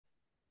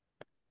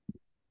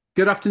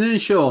Good afternoon,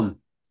 Sean.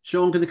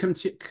 Sean, going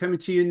to come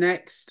to you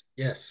next,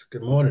 Yes,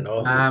 good morning,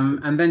 all.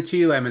 and then to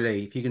you,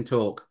 Emily, if you can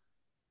talk.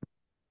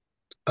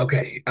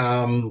 Okay,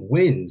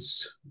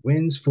 wins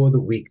for the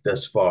week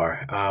thus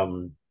far.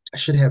 I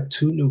should have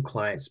two new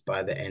clients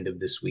by the end of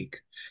this week.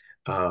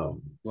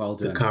 Um, Well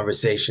the done.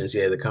 conversations,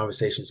 yeah, the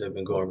conversations have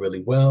been going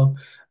really well.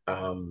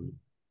 Um,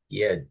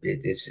 yeah,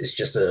 it's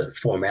just a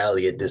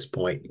formality at this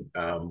point.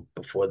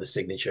 Before the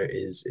signature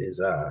is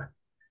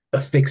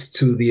affixed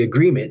to the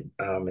agreement.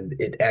 And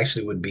it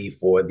actually would be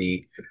for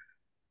the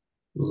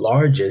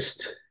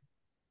largest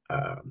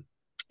um,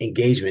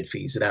 engagement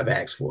fees that I've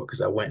asked for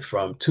because I went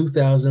from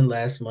 2000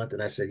 last month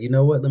and I said, you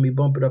know what, let me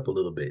bump it up a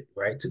little bit,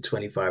 right, to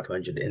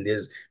 2500, and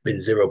there's been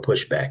zero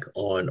pushback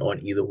on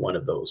either one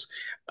of those.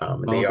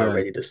 And Well they are done.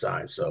 ready to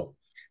sign. So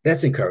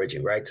that's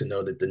encouraging, right? To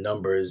know that the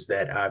numbers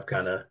that I've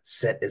kind of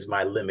set as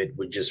my limit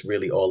were just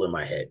really all in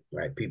my head,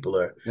 right? People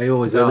are They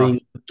always are.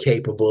 willing,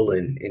 capable,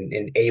 and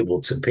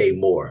able to pay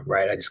more,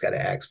 right? I just got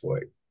to ask for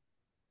it.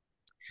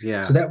 So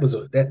Yeah. that was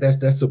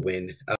that's a win.